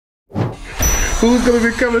Who's gonna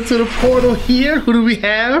be coming to the portal here? Who do we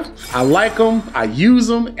have? I like them, I use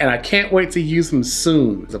them, and I can't wait to use them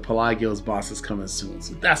soon. The Palagios boss is coming soon,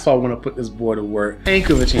 so that's why I want to put this board to work.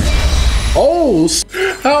 Anchorage. Oh,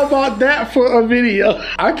 how about that for a video?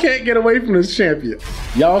 I can't get away from this champion.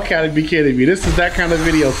 Y'all gotta be kidding me. This is that kind of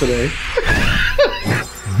video today.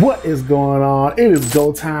 What is going on? It is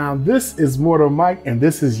go time. This is Mortar Mike, and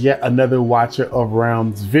this is yet another Watcher of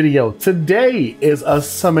Realms video. Today is a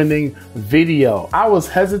summoning video. I was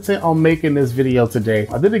hesitant on making this video today.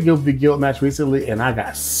 I did a guild match recently, and I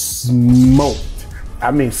got smoked. I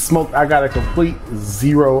mean, smoked. I got a complete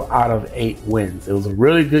 0 out of 8 wins. It was a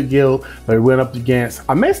really good guild that we went up against.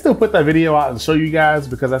 I may still put that video out and show you guys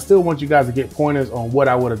because I still want you guys to get pointers on what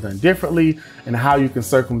I would have done differently and how you can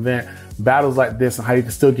circumvent battles like this and how you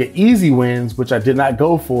can still get easy wins, which I did not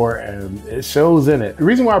go for, and it shows in it. The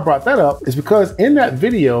reason why I brought that up is because in that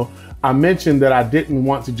video, I mentioned that I didn't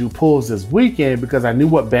want to do pulls this weekend because I knew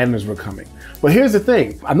what banners were coming. But here's the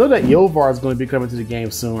thing. I know that Yovar is going to be coming to the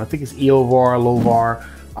game soon. I think it's Eovar, Lovar.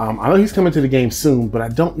 I know he's coming to the game soon, but I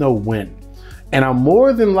don't know when. And I'm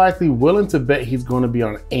more than likely willing to bet he's going to be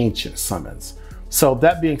on ancient summons. So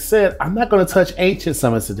that being said, I'm not going to touch ancient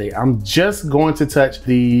summons today. I'm just going to touch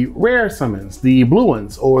the rare summons, the blue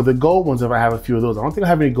ones or the gold ones if I have a few of those. I don't think I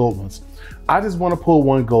have any gold ones. I just want to pull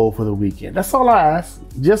 1 gold for the weekend. That's all I ask,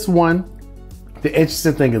 just 1. The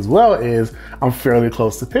interesting thing as well is I'm fairly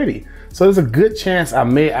close to pity. So there's a good chance I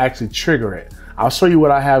may actually trigger it. I'll show you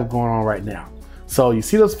what I have going on right now. So you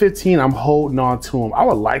see those 15, I'm holding on to them. I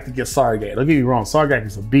would like to get Sargak. Don't get me wrong, Sargak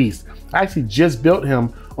is a beast. I actually just built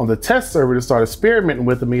him on the test server to start experimenting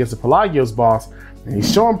with him against the Palagios boss, and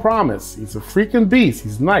he's showing promise. He's a freaking beast,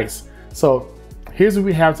 he's nice. So here's what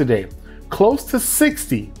we have today. Close to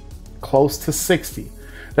 60, close to 60.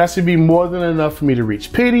 That should be more than enough for me to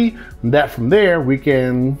reach pity. And that from there, we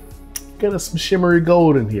can get us some shimmery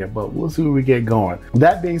gold in here, but we'll see where we get going.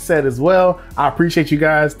 That being said as well, I appreciate you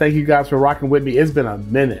guys. Thank you guys for rocking with me. It's been a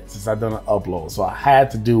minute since I've done an upload, so I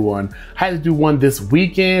had to do one. I had to do one this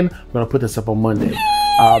weekend. I'm gonna put this up on Monday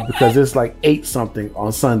because it's like 8 something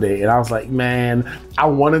on Sunday, and I was like, man, I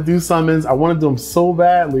wanna do summons. I wanna do them so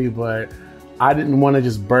badly, but I didn't wanna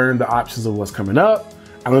just burn the options of what's coming up.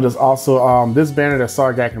 I know there's also this banner that's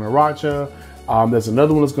Sargak and Aracha. There's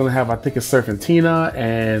another one that's going to have, I think it's Serpentina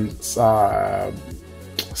and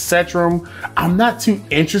Cetrum. I'm not too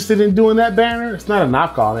interested in doing that banner. It's not a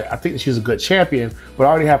knock on it. I think she's a good champion, but I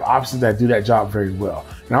already have options that do that job very well.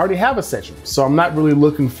 And I already have a Cetrum, so I'm not really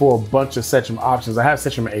looking for a bunch of Cetrum options. I have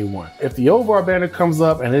Cetrum at A1. If the Yovar banner comes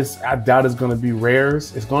up, and I doubt it's going to be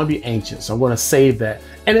rares, it's going to be ancient, so I'm going to save that.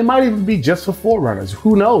 And it might even be just for Forerunners.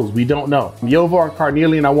 Who knows? We don't know. Yovar and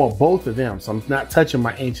Carnelian, I want both of them, so I'm not touching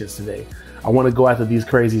my ancients today. I want to go after these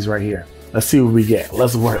crazies right here. Let's see what we get.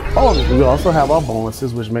 Let's work. Oh, we also have our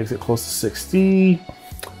bonuses, which makes it close to 60.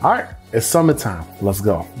 All right, it's summertime. Let's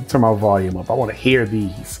go. Turn my volume up. I want to hear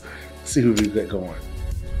these. Let's see who we get going.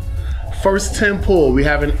 First 10 pull, we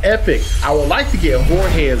have an epic. I would like to get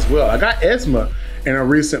Jorge as well. I got Esma in a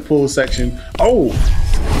recent pull section. Oh,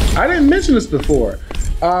 I didn't mention this before.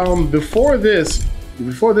 Before this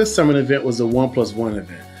summon event was a 1+1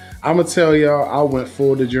 event. I'm gonna tell y'all, I went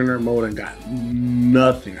full degenerate mode and got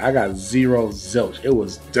nothing. I got 0 zilch. It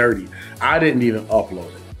was dirty. I didn't even upload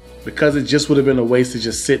it because it just would have been a waste to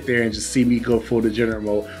just sit there and just see me go full degenerate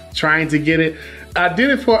mode trying to get it. I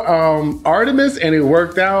did it for Artemis and it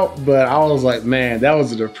worked out, but I was like, man, that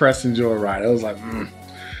was a depressing joyride. It was like,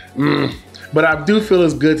 But I do feel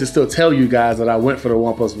it's good to still tell you guys that I went for the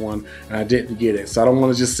 1+1 and I didn't get it. So I don't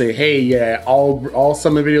want to just say, hey, yeah, all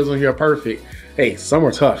summon videos on here are perfect. Hey, some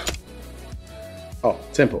are tough. Oh,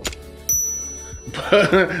 tempo.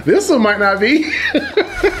 But this one might not be.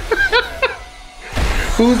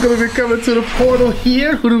 Who's gonna be coming to the portal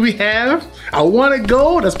here? Who do we have? I want to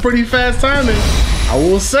go. That's pretty fast timing. I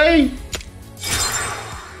will say.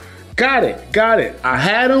 Got it, got it. I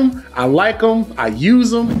had them, I like them, I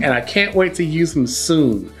use them, and I can't wait to use them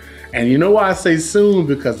soon. And you know why I say soon?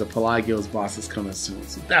 Because the Palagios boss is coming soon.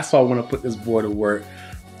 So that's why I want to put this board to work.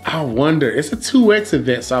 I wonder, it's a 2x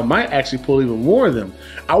event, so I might actually pull even more of them.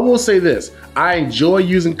 I will say this, I enjoy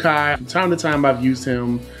using Kai. From time to time, I've used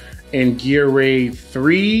him in Gear Raid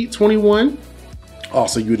 321.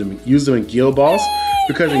 Also used him in Guild Boss,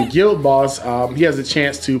 because in Guild Boss, he has a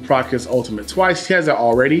chance to proc his ultimate twice. He has it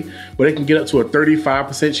already, but it can get up to a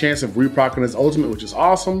 35% chance of reprocking his ultimate, which is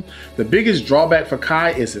awesome. The biggest drawback for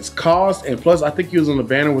Kai is his cost, and plus I think he was on the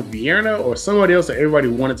banner with Vierna or somebody else that everybody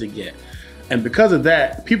wanted to get. And because of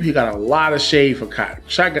that, people got a lot of shade for Kai.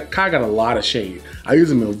 Kai got a lot of shade. I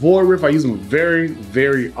use him in Void Rift. I use him very,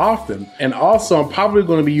 very often. And also, I'm probably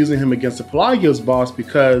going to be using him against the Palagios boss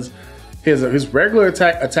because his regular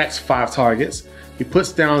attack attacks 5 targets. He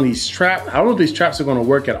puts down these traps. I don't know if these traps are going to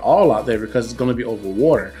work at all out there because it's going to be over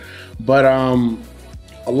water. But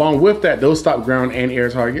along with that, those stop ground and air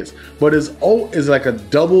targets. But his ult is like a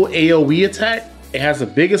double AoE attack. It has a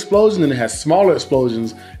big explosion and it has smaller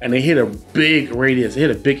explosions, and they hit a big radius, they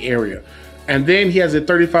hit a big area. And then he has a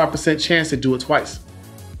 35% chance to do it twice.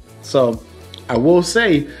 So I will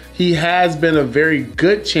say he has been a very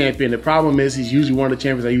good champion. The problem is he's usually one of the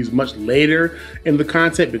champions I use much later in the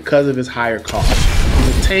content because of his higher cost.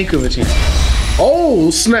 He's a tank of a champion.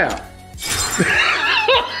 Oh, snap.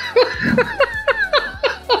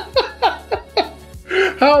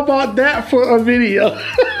 How about that for a video?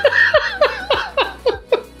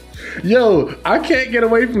 Yo, I can't get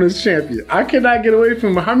away from this champion. I cannot get away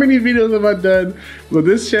from him. How many videos have I done where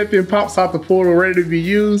this champion pops out the portal ready to be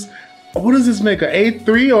used? What does this make, an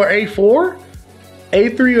A3 or A4?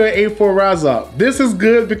 A3 or A4 rise up. This is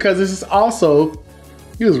good because this is also,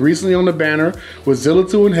 he was recently on the banner with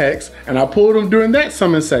Zilla2 and Hex, and I pulled him during that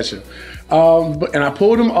summon session. And I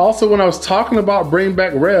pulled him also when I was talking about bring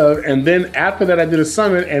back Rev, and then after that I did a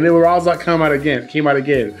summon and then Razak came out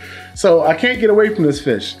again. So I can't get away from this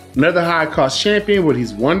fish. Another high cost champion, but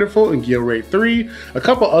he's wonderful in Guild Raid 3. A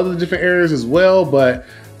couple other different areas as well, but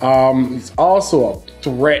he's also a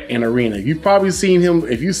threat in arena. You've probably seen him,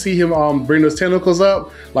 if you see him bring those tentacles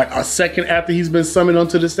up, like a second after he's been summoned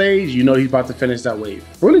onto the stage, you know he's about to finish that wave.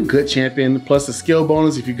 Really good champion, plus the skill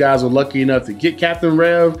bonus. If you guys were lucky enough to get Captain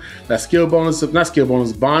Rev, that skill bonus, not skill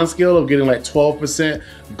bonus, bond skill of getting like 12%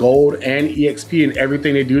 gold and EXP and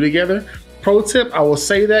everything they do together. Pro tip, I will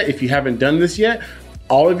say that if you haven't done this yet,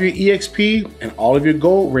 all of your EXP and all of your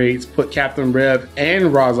gold raids, put Captain Rev and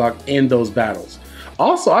Razak in those battles.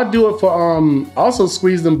 Also, I do it for, also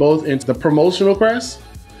squeeze them both into the promotional crest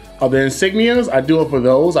of the insignias. I do it for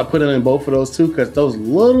those. I put it in both of those too, because those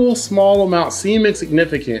little small amounts seem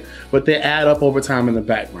insignificant, but they add up over time in the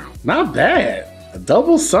background. Not bad. A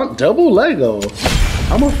double Lego.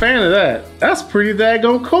 I'm a fan of that. That's pretty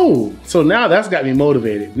daggone cool. So now that's got me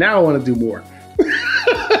motivated. Now I want to do more.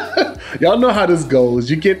 Y'all know how this goes.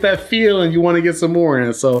 You get that feel and you want to get some more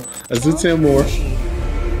in. So let's do 10 more.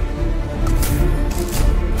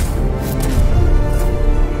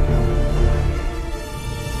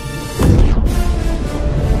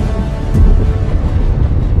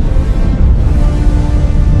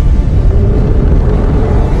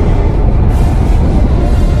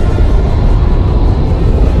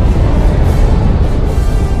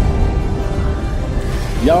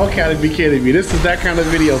 Y'all gotta be kidding me. This is that kind of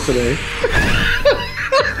video today.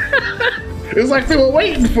 It's like they were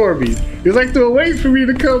waiting for me. It's like they were waiting for me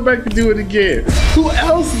to come back and do it again. Who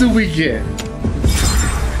else do we get?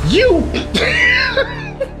 You!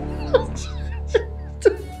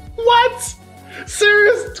 What?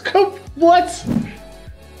 Serious? What?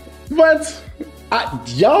 What?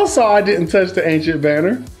 Y'all saw I didn't touch the ancient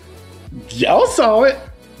banner. Y'all saw it.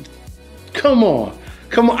 Come on.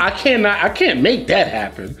 Come on, I can't make that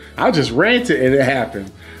happen. I just ranted and it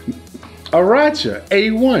happened. Aracha,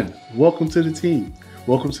 A1, welcome to the team.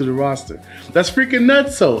 Welcome to the roster. That's freaking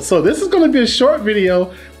nuts. So this is gonna be a short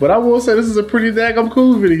video, but I will say this is a pretty daggone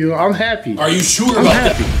cool video. I'm happy. Are you sure about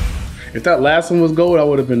that? If that last one was gold, I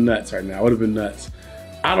would have been nuts right now. I would have been nuts.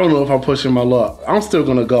 I don't know if I'm pushing my luck. I'm still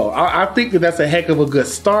gonna go. I think that that's a heck of a good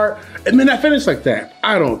start. And then I finish like that.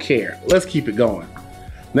 I don't care. Let's keep it going.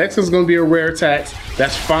 Next one's gonna be a rare tax.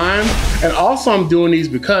 That's fine. And also I'm doing these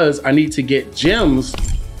because I need to get gems.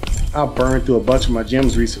 I burned through a bunch of my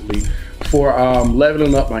gems recently for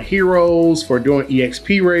leveling up my heroes, for doing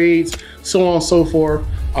EXP raids, so on and so forth.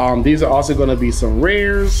 These are also gonna be some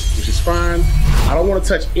rares, which is fine. I don't wanna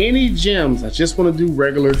touch any gems. I just wanna do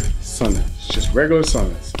regular summons, just regular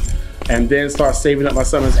summons. And then start saving up my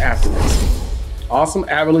summons after this. Awesome,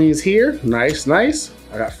 Abilene is here, nice, nice.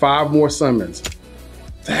 I got 5 more summons.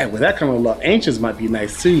 Dang, with that kind of luck, Ancients might be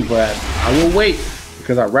nice too, but I will wait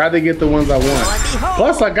because I'd rather get the ones I want.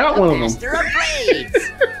 Plus, I got one of them.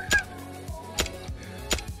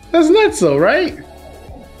 That's nuts though, right?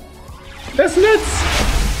 That's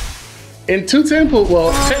nuts. In 2 temples,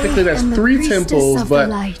 well, technically that's 3 temples, but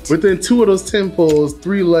within 2 of those temples,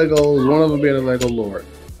 3 Legos, one of them being a Lego Lord.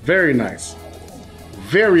 Very nice.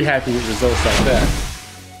 Very happy with results like that.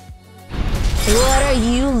 What are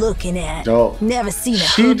you looking at? Oh, never seen a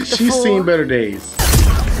hook before. She's seen better days.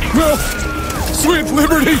 No! Sweet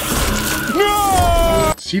liberty!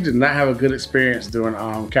 No! She did not have a good experience during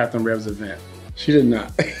Captain Rev's event. She did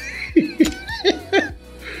not.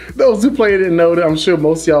 Those who played it know that. I'm sure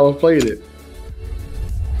most of y'all have played it.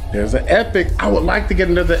 There's an epic. I would like to get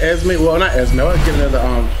another Esme. Well, not Esme. I like to get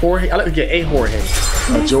another Jorge. I like to get a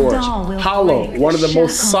Jorge. George. Hollow. One of the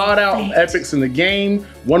most sought out epics in the game.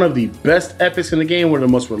 One of the best epics in the game. One of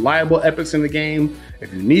the most reliable epics in the game.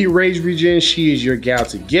 If you need rage regen, she is your gal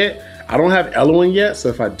to get. I don't have Eloin yet, so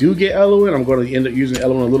if I do get Eloin, I'm going to end up using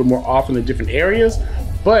Eloin a little more often in different areas.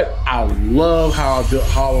 But I love how I built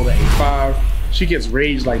Hollow to A5. She gets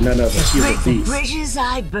rage like none other. She's a beast. Bridges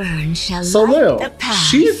I burn shall Soleil, light the path.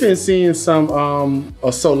 she's been seeing some,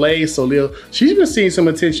 Soleil, she's been seeing some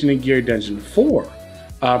attention in Gear Dungeon 4.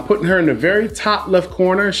 Putting her in the very top left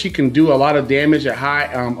corner, she can do a lot of damage at high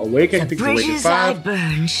awaken. I think it's awaken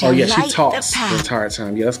 5. Oh yeah, she talks the entire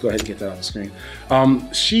time. Yeah, let's go ahead and get that off the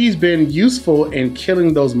screen. She's been useful in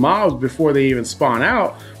killing those mobs before they even spawn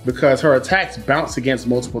out because her attacks bounce against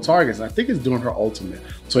multiple targets. I think it's doing her ultimate.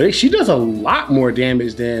 So she does a lot more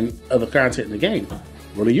damage than other content in the game.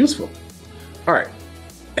 Really useful. All right,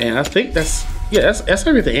 and I think that's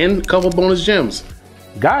everything. And a couple bonus gems,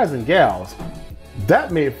 guys and gals.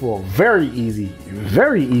 That made for a very easy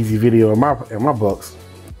video in my books.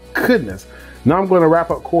 Goodness. Now I'm going to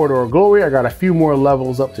wrap up Corridor of Glory. I got a few more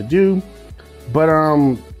levels up to do, but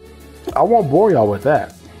I won't bore y'all with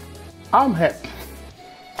that. I'm happy.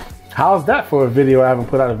 How's that for a video? I haven't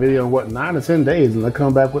put out a video in what, 9 or 10 days, and I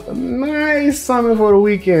come back with a nice summon for the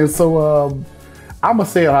weekend. So I'm gonna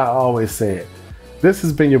say it how I always say it. This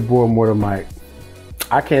has been your boy Mortar Mike.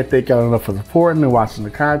 I can't thank y'all enough for supporting and watching the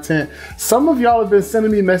content. Some of y'all have been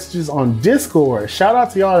sending me messages on Discord. Shout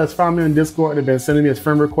out to y'all that's found me on Discord and have been sending me as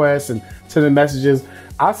friend requests and sending messages.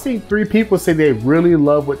 I've seen 3 people say they really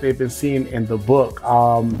love what they've been seeing in the book,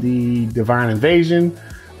 the Divine Invasion.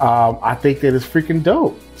 I think that is freaking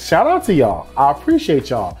dope. Shout out to y'all. I appreciate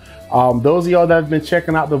y'all. Those of y'all that have been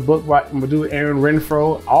checking out the book by my dude Aaron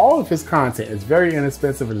Renfro, all of his content is very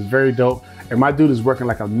inexpensive and it's very dope. And my dude is working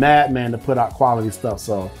like a madman to put out quality stuff.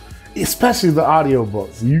 So, especially the audio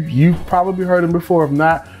books. You've probably heard them before. If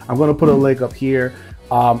not, I'm going to put a link up here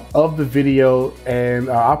of the video, and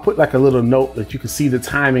I'll put like a little note that you can see the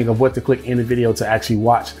timing of what to click in the video to actually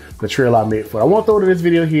watch the trailer I made for it. I won't throw to this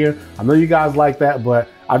video here. I know you guys like that, but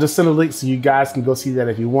I'll just send a link so you guys can go see that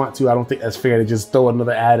if you want to. I don't think that's fair to just throw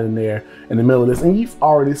another ad in there in the middle of this, and you've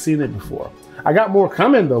already seen it before. I got more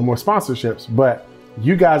coming though, more sponsorships, but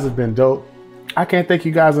you guys have been dope. I can't thank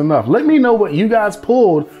you guys enough. Let me know what you guys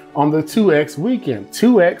pulled on the 2X weekend.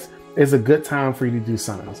 2X is a good time for you to do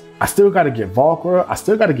summons. I still got to get Valkyra. I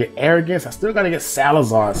still got to get Arrogance. I still got to get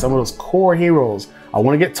Salazar, some of those core heroes. I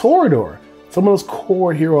want to get Torador. Some of those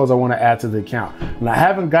core heroes I want to add to the account. And I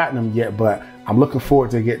haven't gotten them yet, but I'm looking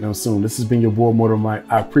forward to getting them soon. This has been your boy Mortar Mike.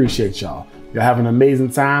 I appreciate y'all. Y'all have an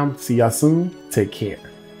amazing time. See y'all soon. Take care.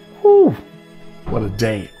 Whew. What a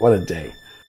day. What a day.